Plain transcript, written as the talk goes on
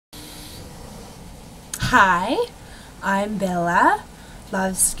Hi, I'm Billa,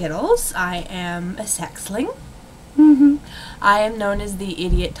 love Skittles. I am a Sechsling. I am known as the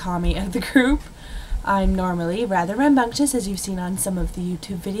idiot Tommy of the group. I'm normally rather rambunctious, as you've seen on some of the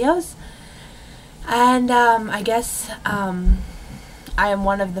YouTube videos. And I guess I am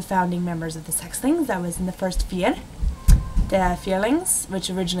one of the founding members of the Sechslings. I was in the first vier, the Vierlings, which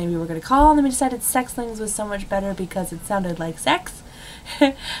originally we were going to call, and then we decided Sechslings was so much better because it sounded like sex.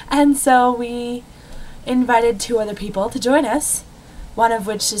 And so we invited 2 other people to join us, one of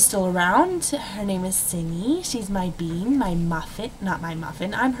which is still around. Her name is Cindy. She's my bean, my muffin. Not my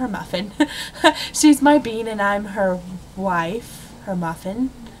muffin, I'm her muffin. She's my bean and I'm her wife, her muffin.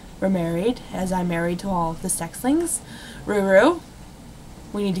 We're married, as I'm married to all of the Sechslings. RooROO,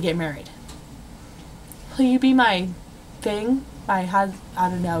 we need to get married. Will you be my thing? My husband? I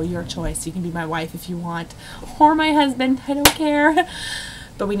don't know, your choice. You can be my wife if you want, or my husband, I don't care.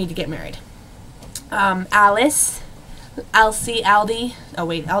 But we need to get married. Alice, Elsie, Aldi, oh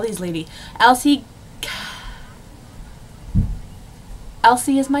wait, Aldi's lady. Elsie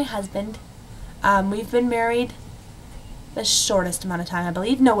is my husband. We've been married the shortest amount of time, I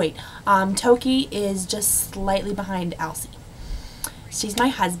believe. No, wait. Toki is just slightly behind Elsie. She's my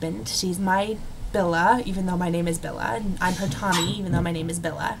husband. She's my Billa, even though my name is Billa. And I'm her Tommy, even though my name is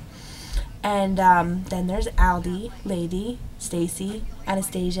Billa. And then there's Aldi, Lady, Stacy,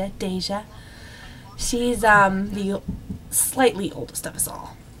 Anastasia, Deja. She's the slightly oldest of us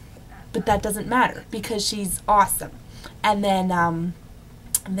all. But that doesn't matter because she's awesome. And then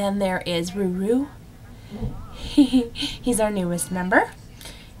there is RooROO. He's our newest member.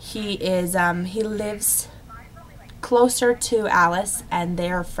 He lives closer to Alice, and they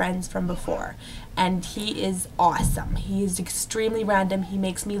are friends from before. And he is awesome. He is extremely random. He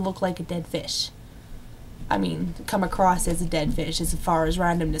makes me look like a dead fish. I mean, come across as a dead fish as far as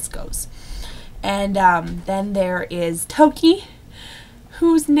randomness goes. And then there is Toki,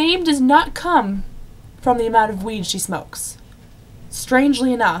 whose name does not come from the amount of weed she smokes.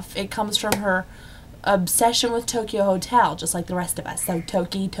 Strangely enough, it comes from her obsession with Tokyo Hotel, just like the rest of us. So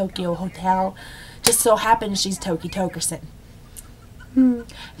Toki, Tokyo Hotel, just so happens she's Toki Tokerson.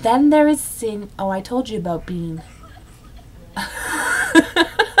 Then there is Sin. Oh, I told you about Bean.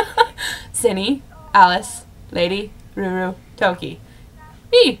 Cindy, Alice, Lady, RooROO, Toki.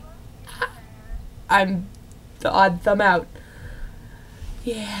 Me. I'm the odd thumb out.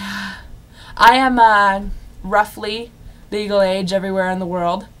 Yeah. I am roughly legal age everywhere in the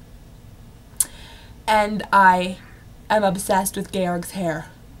world. And I am obsessed with Georg's hair.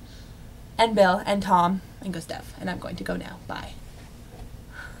 And Bill and Tom and Gustav. And I'm going to go now. Bye.